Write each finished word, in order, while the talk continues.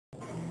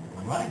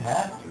might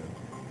have to.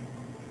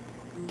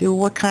 Dude,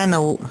 what kind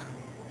of...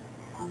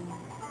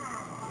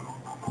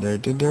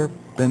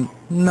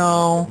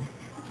 No.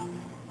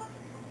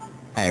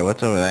 Hey,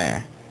 what's over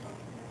there?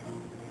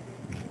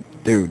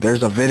 Dude,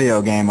 there's a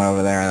video game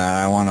over there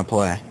that I want to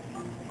play.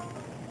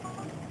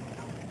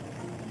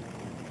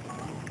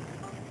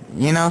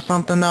 You know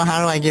something though?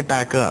 How do I get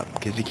back up?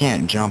 Because you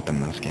can't jump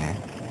in this game.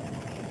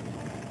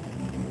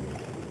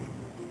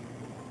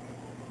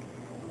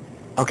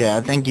 Okay,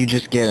 I think you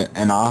just get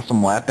an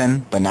awesome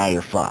weapon, but now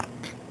you're fucked.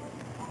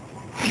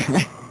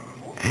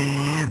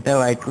 They're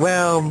like,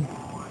 well,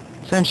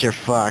 since you're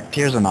fucked,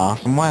 here's an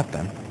awesome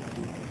weapon.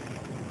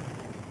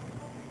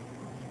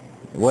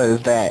 What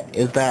is that?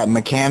 Is that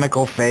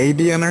mechanical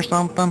Fabian or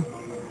something?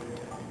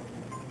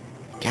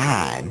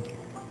 God.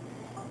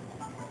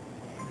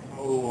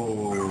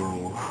 Oh.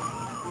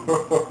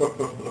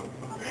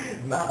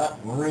 Not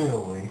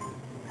really.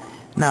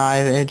 No,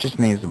 it just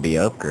needs to be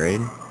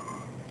upgraded.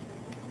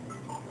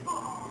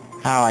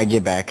 How do I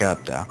get back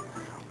up though?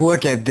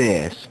 Look at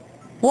this.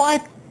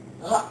 What?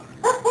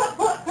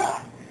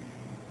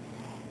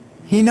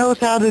 He knows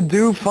how to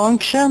do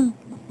function?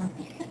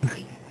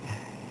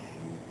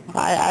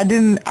 I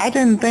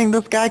didn't think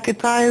this guy could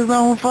tie his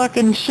own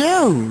fucking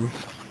shoes.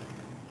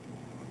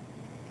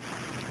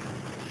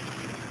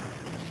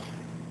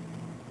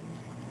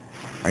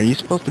 Are you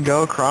supposed to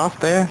go across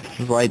there?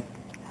 It's like,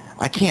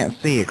 I can't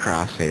see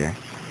across here.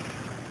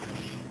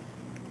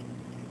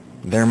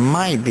 There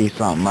might be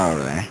something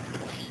over there.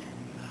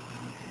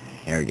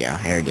 Here we go,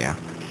 here we go.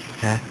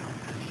 Huh?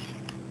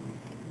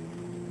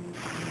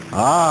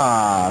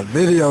 Ah,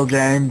 video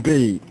game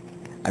beat.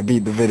 I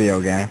beat the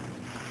video game.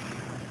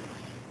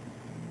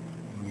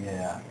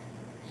 Yeah,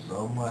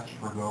 so much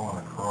for going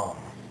across.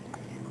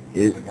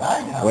 It, The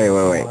guy now,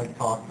 wait. I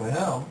talk to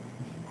him.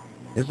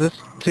 Is this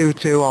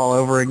 2-2 all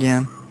over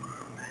again?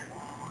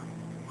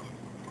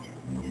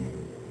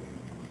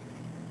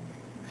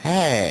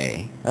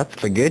 Hey, that's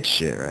the good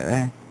shit right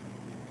there.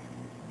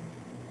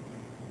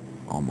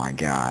 Oh my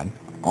god.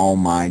 Oh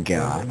my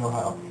god. Doesn't know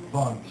how to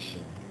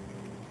function.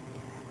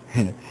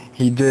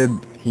 He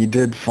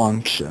did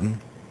function.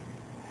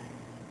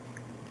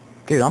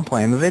 Dude, I'm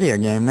playing the video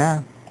game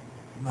now.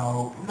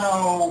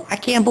 No. I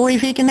can't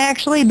believe he can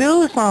actually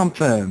do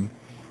something.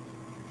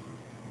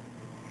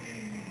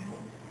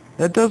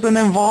 That doesn't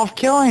involve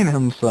killing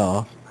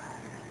himself.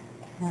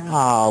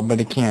 Oh, but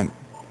he can't.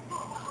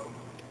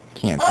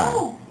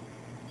 Oh!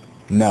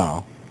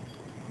 No.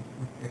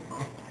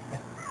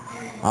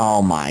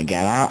 Oh my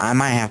god, I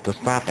might have to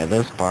stop at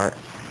this part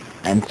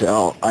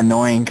until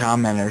annoying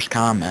commenters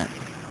comment.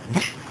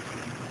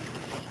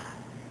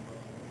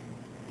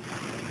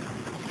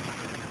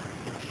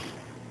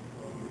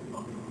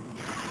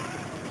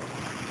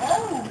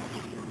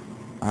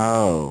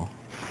 Oh.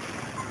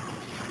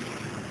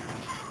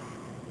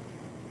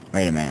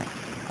 Wait a minute.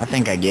 I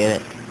think I get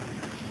it.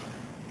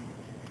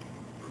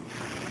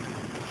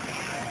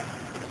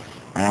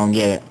 I don't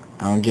get it.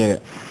 I don't get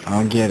it. I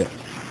don't get it.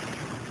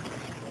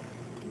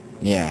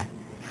 Yeah.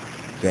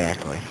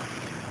 Exactly.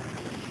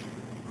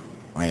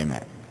 Wait a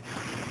minute.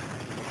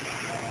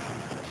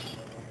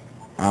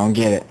 I don't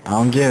get it. I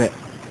don't get it.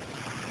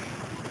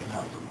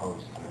 Not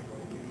supposed to.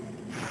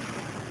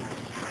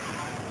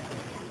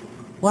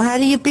 Well, how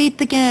do you beat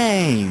the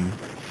game?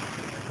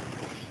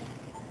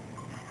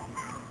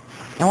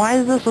 And why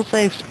is this a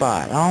safe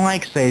spot? I don't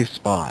like safe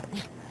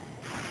spots.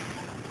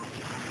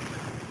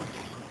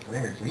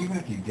 Seriously, even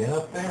if you get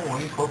up there, what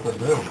are you supposed to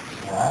do?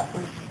 Slap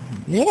it?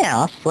 Yeah,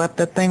 I'll slap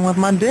that thing with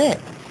my dick.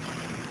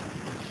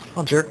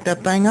 I'll jerk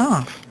that thing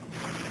off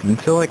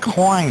until it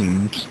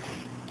climbs.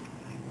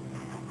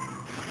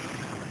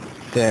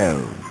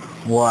 Dude,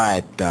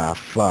 what the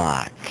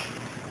fuck?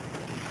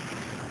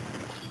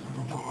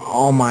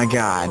 Oh my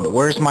god,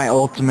 where's my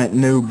ultimate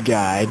noob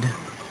guide?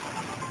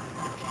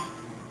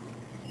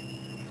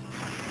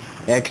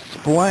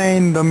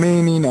 Explain the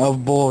meaning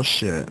of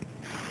bullshit.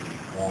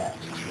 That's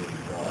true,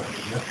 bro.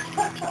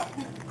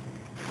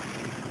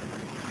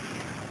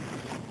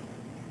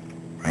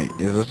 Wait,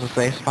 is this a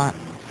safe spot?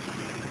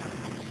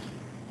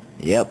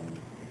 Yep.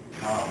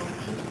 Oh,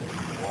 it's just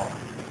didn't walk.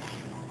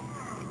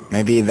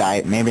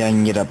 Maybe I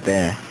can get up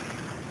there.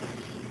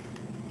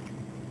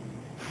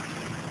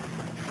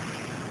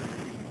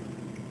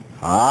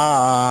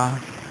 Ah.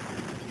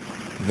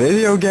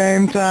 Video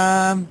game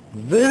time.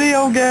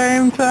 Video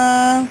game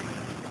time.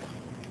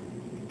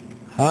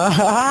 Ha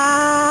ha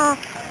ha.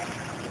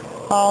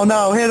 Oh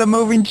no, hit a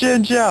moving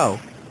Jinjo.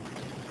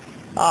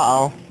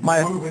 Uh-oh,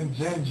 my... Moving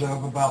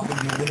Jinjo's about to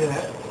get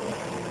hit.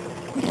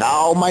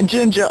 Oh, my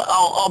Jinjo.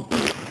 Oh.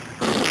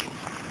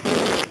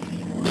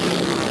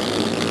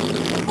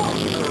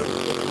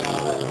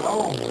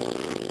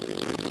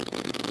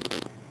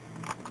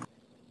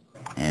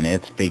 And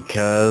it's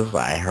because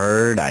I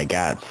heard I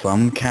got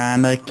some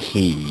kind of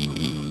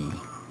key.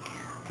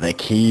 The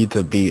key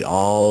to beat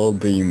all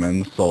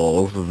Demon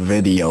Souls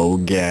video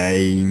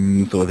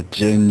games with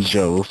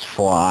Jinjos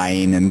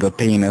flying into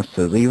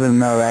penises. Even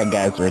though that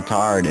guy's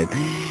retarded,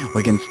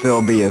 we can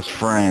still be his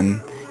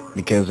friend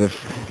Because if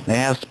they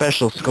have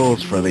special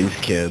schools for these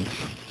kids.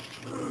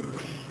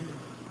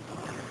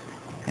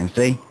 And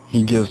see,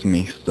 he gives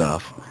me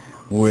stuff.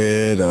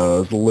 With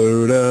us,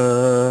 loot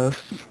us.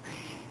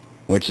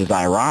 Which is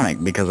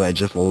ironic because I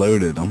just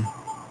looted them.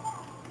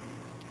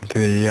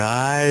 The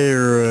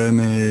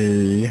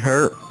irony.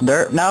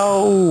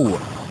 No!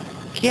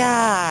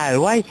 God,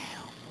 why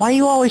are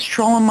you always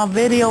trolling my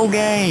video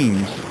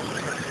games?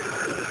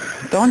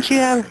 Don't you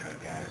have...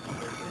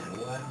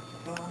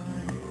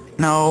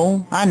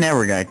 No, I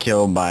never got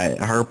killed by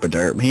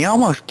Herpaderp. He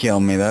almost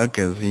killed me though,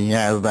 because he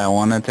has that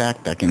one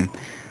attack that can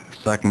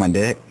suck my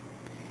dick.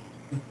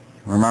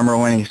 Remember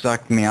when he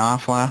sucked me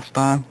off last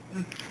time?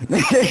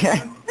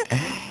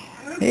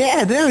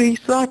 Yeah, dude, he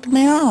sucked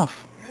me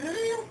off.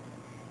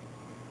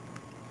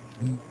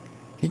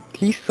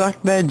 He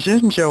sucked that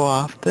Jinjo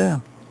off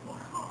too.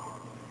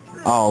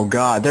 Oh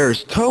god,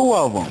 there's 2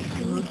 of them.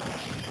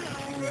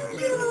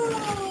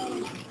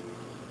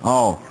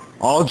 Oh,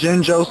 all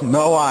Jinjos,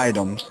 no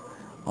items.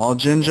 All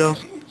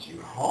Jinjos.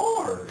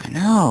 I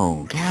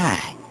know,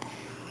 god.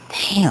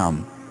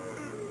 Damn.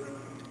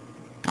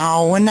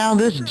 Oh, well now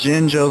this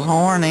Jinjo's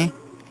horny.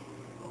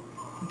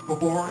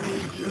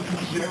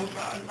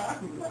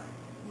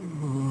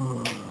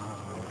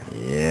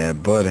 Yeah,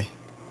 buddy.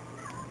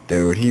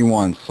 Dude, he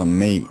wants some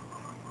meat.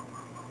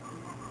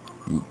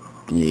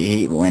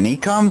 When he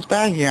comes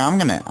back here, I'm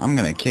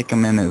gonna kick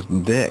him in his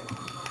dick.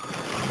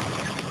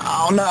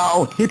 Oh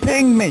no! He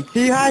pinged me!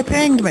 He high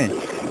pinged me!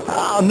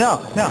 Oh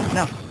no!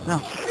 No!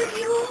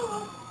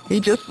 He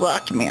just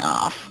sucked me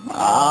off.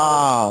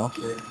 Oh!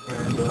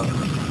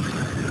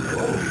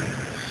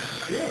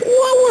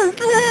 What was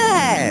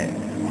that?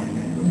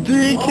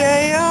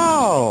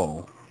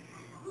 DKO!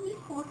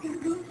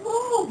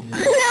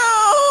 No!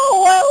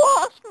 I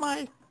lost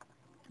my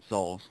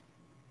souls.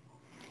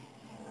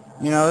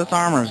 You know, this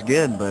armor's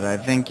good, but I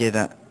think it,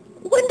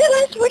 when did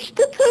I switch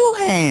to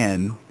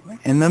two-hand?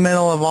 In the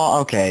middle of all...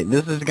 Okay,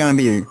 this is gonna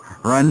be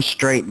run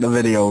straight the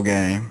video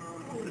game.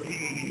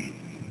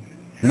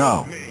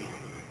 No.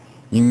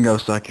 You can go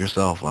suck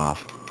yourself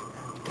off.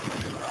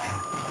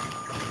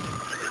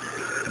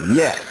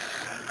 Yes!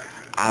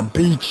 I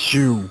beat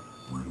you!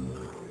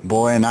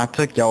 Boy, and I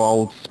took your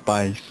old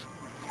spice.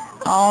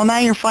 Oh, now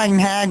you're fighting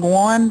Hag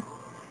 1?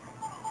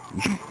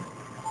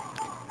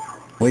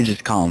 We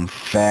just call him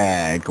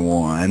Fag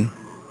 1.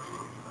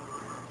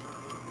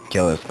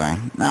 Kill this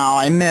thing. No,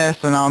 I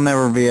missed and I'll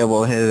never be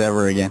able to hit it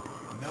ever again.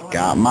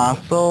 Got my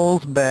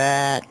souls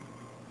back.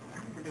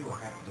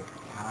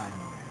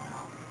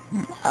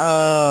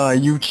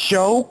 You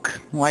choke?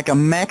 Like a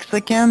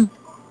Mexican?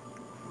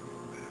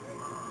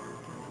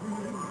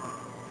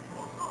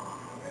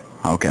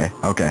 Okay.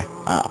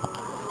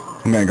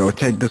 I'm gonna go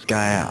take this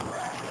guy out.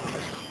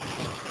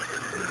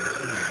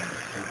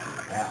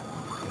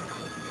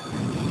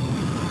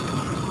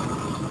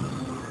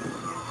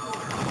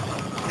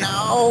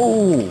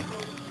 No!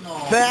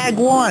 Fag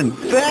 1!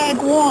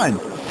 Fag 1!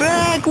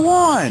 Fag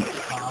 1!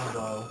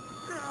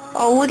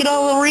 Oh, look at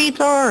all the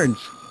retards!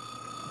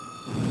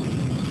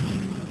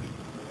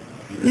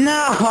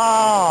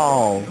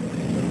 No!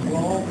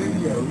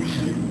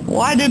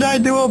 Why did I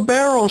do a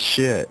barrel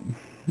shit?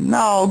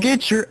 No,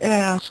 get your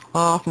ass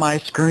off my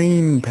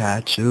screen,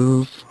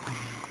 Patches.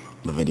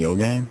 The video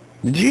game.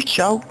 Did you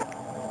choke?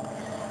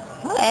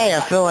 Hey,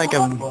 I feel like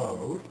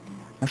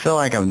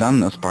I've done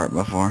this part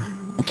before.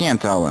 I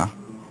can't tell though.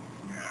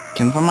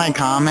 Can somebody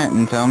comment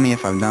and tell me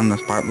if I've done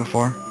this part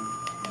before?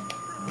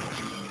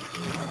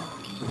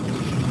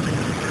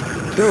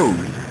 Dude,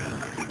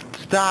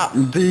 stop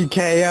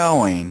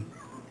DKOing.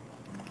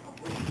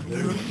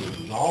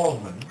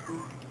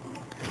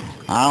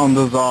 I don't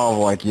dissolve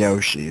like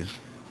Yoshi's.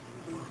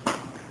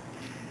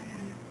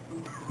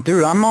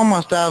 Dude, I'm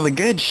almost out of the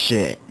good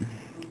shit.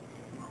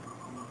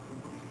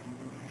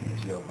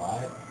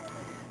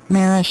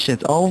 Man, that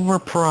shit's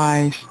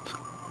overpriced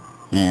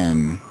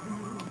and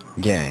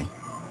gay.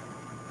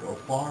 Go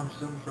farm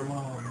some for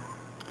Mom.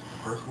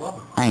 First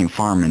level. I ain't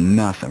farming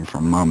nothing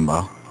from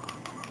Mumbo.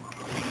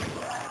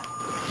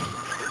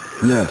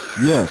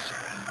 Yes.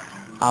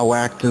 I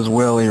whacked his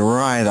willy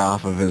right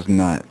off of his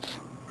nuts.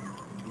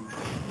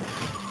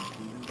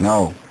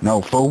 No,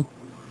 fool.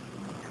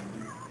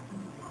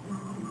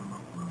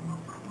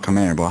 Come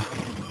here, boy.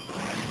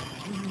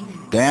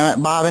 Damn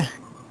it, Bobby.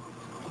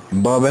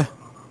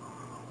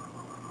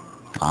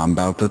 I'm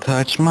about to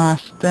touch my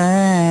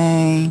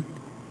stain.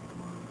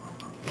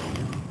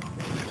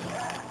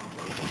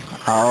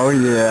 Oh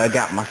yeah, I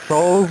got my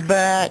souls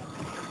back.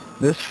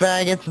 This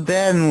faggot's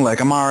dead, and look,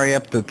 I'm already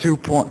up to 2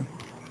 point...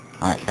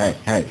 Alright,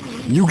 hey,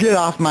 you get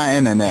off my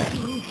internet.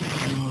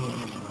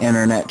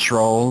 Internet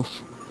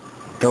trolls.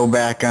 Go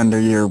back under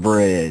your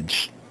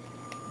bridge.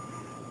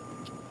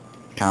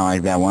 Kinda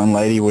like that one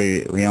lady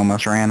we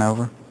almost ran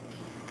over.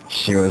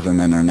 She was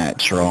an internet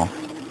troll.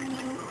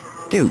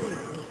 Dude.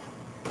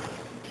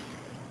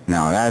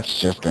 No, that's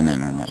just an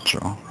internet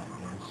troll.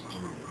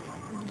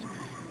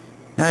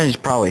 No, he's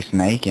probably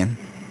snaking.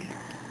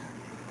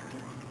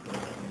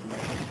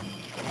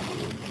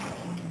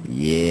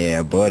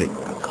 Yeah, buddy.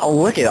 Oh,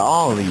 look at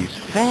all these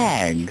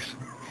fags.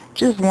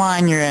 Just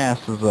line your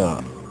asses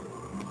up.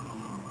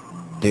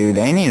 Dude,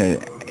 they need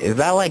a... Is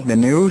that like the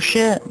new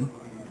shit?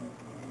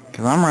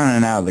 Cause I'm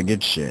running out of the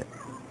good shit.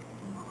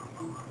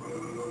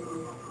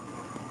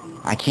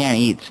 I can't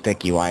eat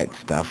sticky white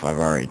stuff. I've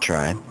already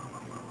tried.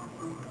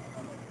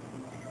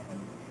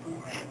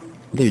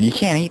 Dude, you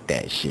can't eat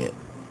that shit.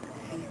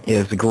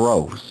 It's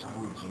gross.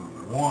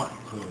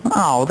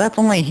 Oh, that's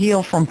only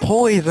heal from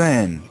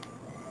poison.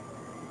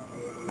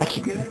 I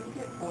can't...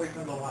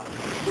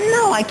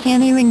 No, I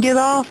can't even get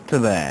off to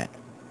that.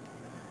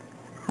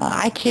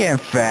 I can't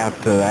fap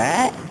to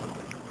that.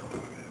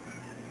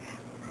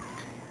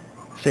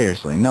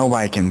 Seriously,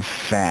 nobody can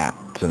fap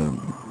to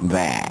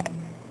that.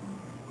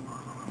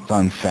 It's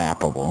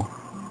unfappable.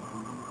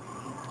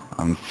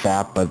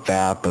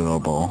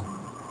 Unfappable.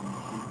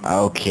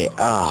 Okay,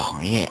 oh,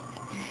 yeah.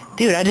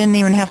 Dude, I didn't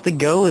even have to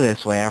go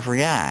this way, I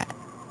forgot.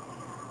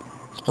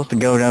 I'm supposed to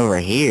go over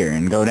here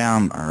and go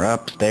down or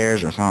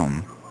upstairs or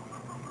something.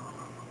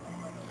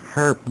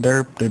 Herp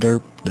derp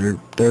derp derp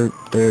derp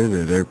derp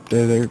derp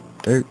derp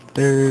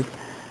derp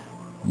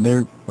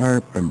derp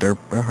herp derp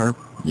herp.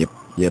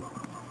 Yep.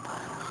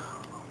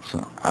 So,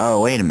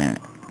 oh, wait a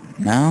minute.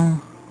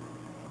 No?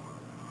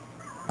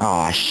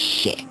 Oh,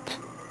 shit.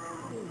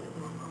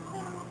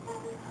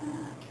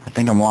 I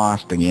think I'm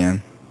lost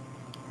again.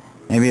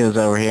 Maybe it was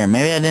over here.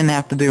 Maybe I didn't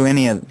have to do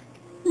any of...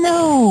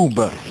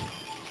 Noob!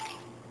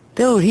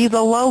 Dude, he's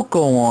a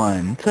local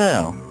one,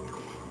 too.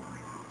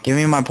 Give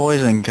me my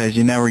poison, because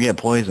you never get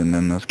poisoned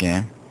in this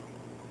game.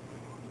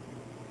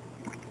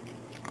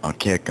 I'll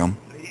kick him.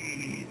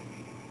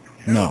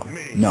 No.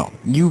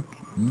 You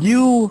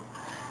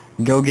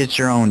go get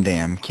your own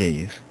damn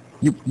keys.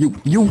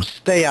 You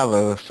stay out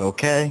of this,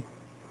 okay?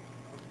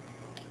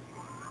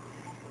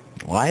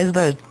 Why is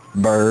that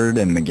bird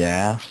and the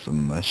gas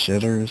and the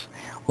shitters?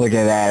 Look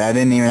at that, I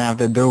didn't even have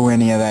to do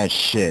any of that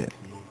shit.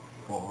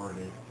 Farted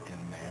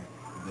in there,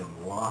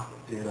 then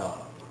locked it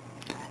up.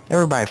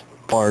 Everybody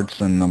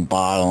farts in the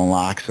bottle and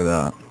locks it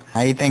up.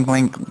 How do you think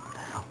Link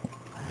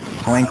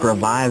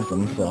revives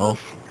himself?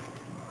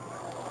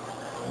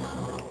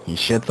 He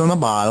shits in the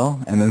bottle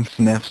and then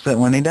sniffs it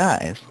when he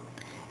dies.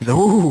 He's like,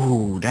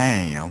 ooh,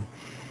 damn.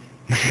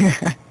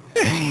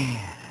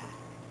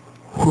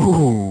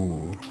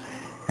 Ooh,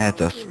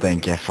 that's a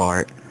stinky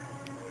fart.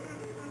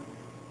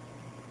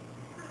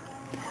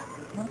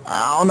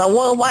 I don't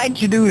know,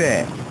 why'd you do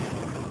that?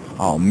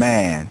 Oh,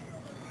 man.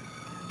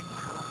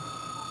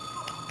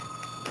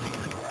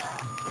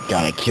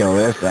 Gotta kill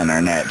this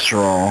internet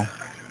troll.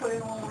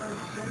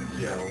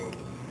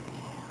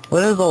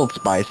 What does Old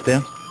Spice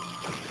do?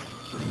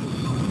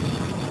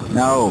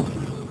 No.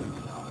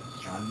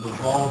 Trying to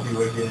dissolve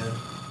you again.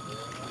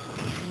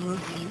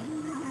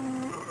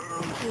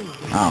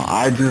 Oh,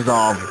 I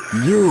dissolve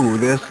you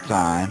this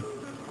time.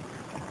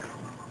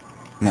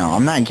 No,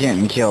 I'm not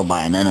getting killed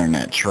by an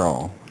internet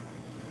troll.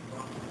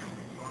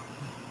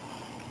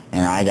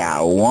 And I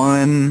got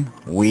one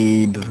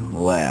weed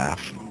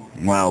left.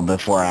 Well,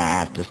 before I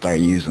have to start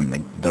using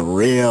the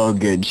real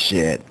good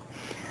shit.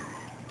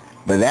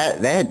 But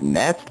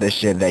that's the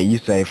shit that you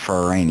save for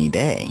a rainy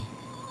day.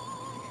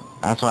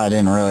 That's why I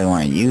didn't really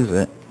want to use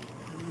it.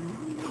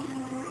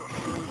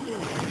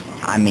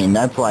 I mean,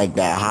 that's like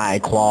that high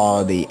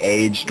quality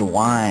aged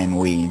wine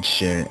weed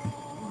shit.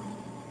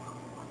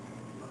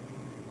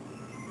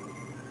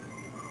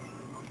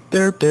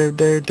 Derp derp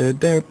derp derp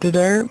derp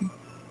derp.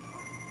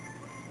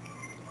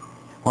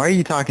 Why are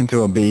you talking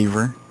to a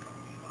beaver?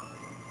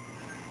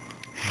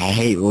 I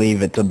hate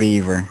Leave It to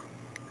Beaver.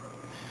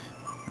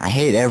 I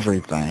hate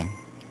everything.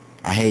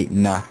 I hate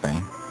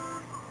nothing.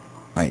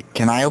 Wait,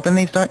 can I open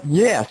these doors?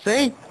 Yeah,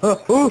 see?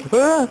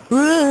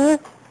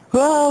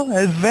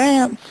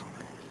 Advance.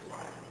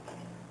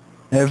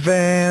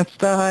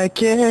 Advanced I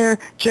care,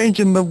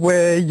 changing the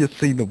way you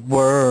see the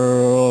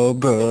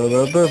world.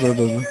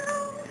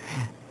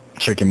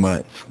 Chicken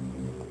butts.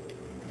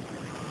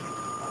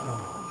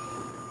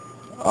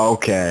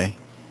 Okay.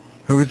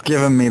 Who's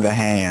giving me the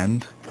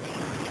hand?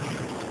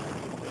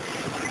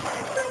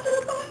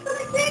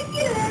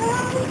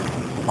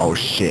 Oh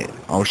shit,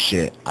 oh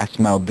shit. I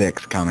smell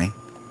dicks coming.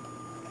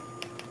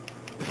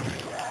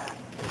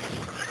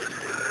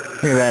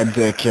 Look at that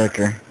dick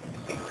kicker.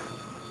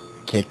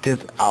 Kicked his...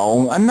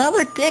 Oh,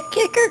 another dick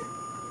kicker?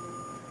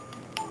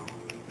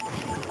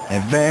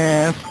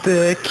 Advanced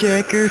dick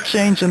kicker,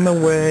 changing the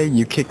way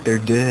you kick their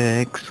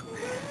dicks.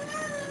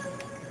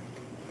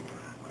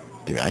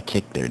 Dude, I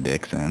kicked their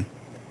dicks in.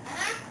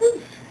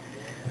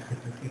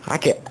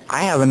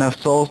 I have enough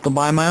souls to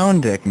buy my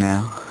own dick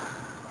now.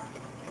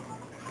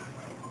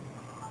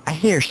 I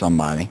hear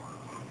somebody.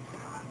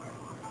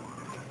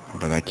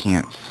 But I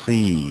can't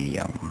see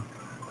them.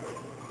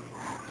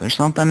 Is there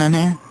something in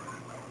here?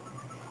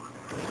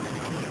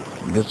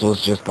 This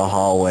was just the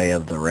hallway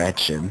of the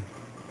wretched.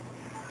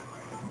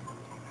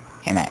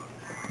 And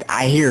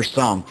I hear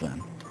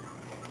something.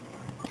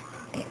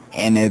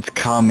 And it's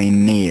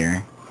coming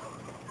near.